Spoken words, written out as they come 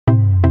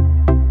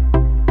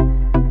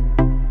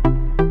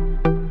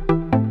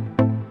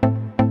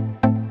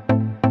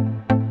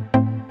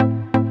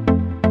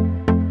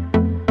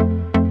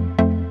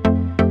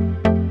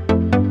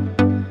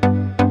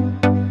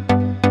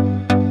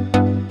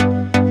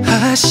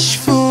Hush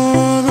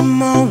for a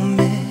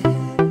moment,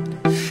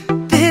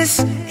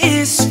 this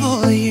is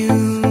for you.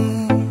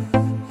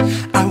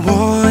 I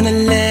wanna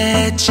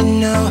let you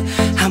know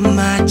how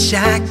much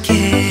I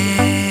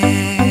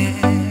care.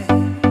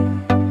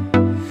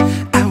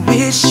 I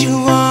wish you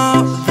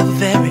all the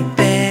very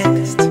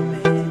best.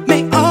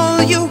 May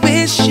all your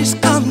wishes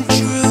come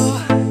true,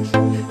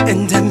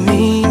 and I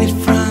mean it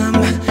from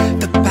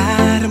the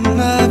bottom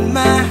of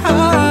my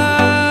heart.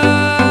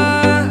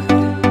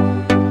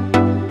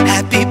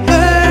 Happy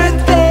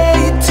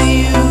birthday to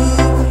you.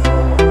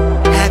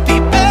 Happy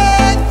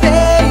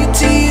birthday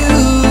to you.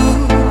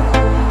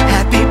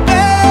 Happy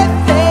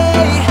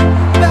birthday,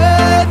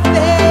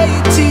 birthday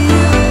to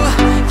you.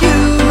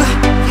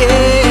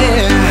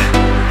 Yeah.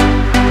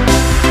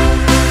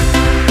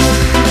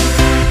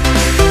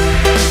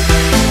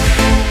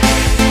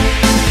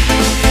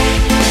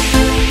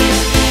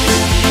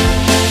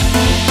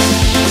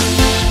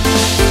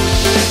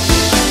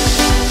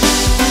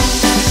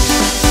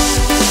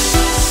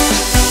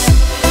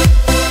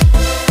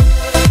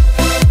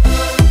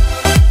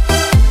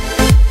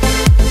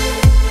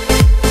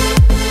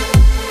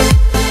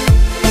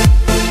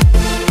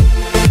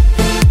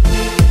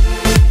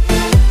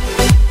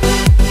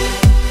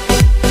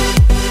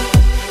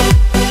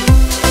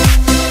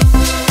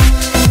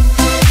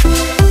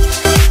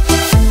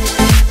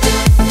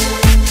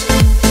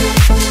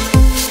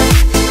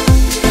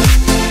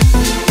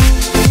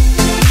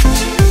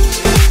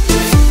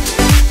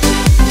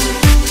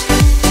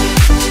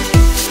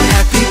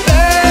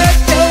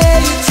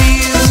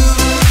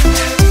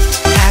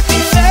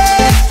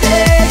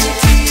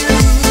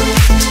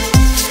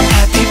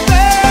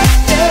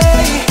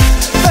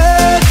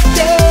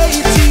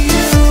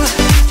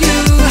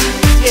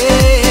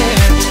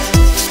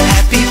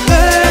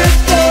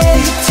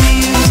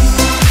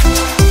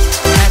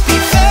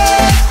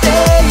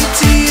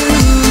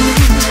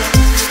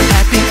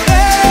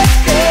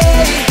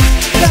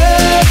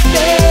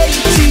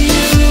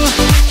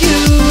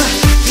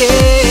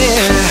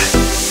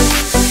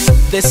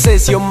 This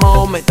is your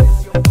moment,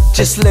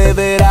 just live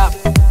it up.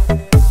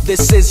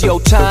 This is your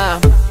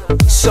time,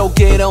 so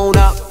get on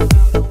up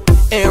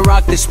and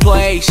rock this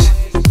place.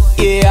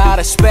 Yeah, out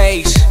of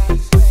space,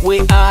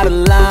 we out of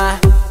line,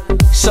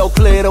 so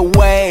clear the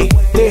way.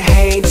 The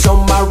hands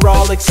on my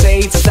Rolex, say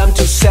it's time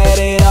to set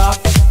it up.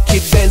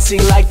 Keep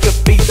dancing like your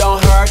feet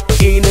don't hurt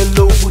in the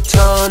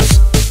Louboutins.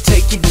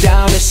 Take it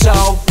down to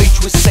South Beach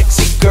where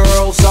sexy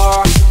girls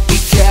are.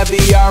 Eat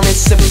caviar and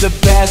sip the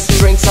best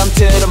drinks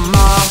until the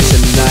morning.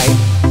 Tonight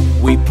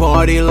we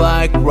party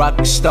like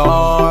rock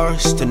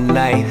stars.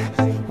 Tonight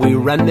we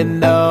running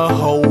the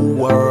whole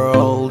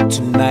world.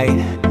 Tonight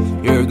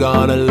you're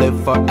gonna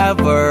live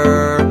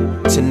forever.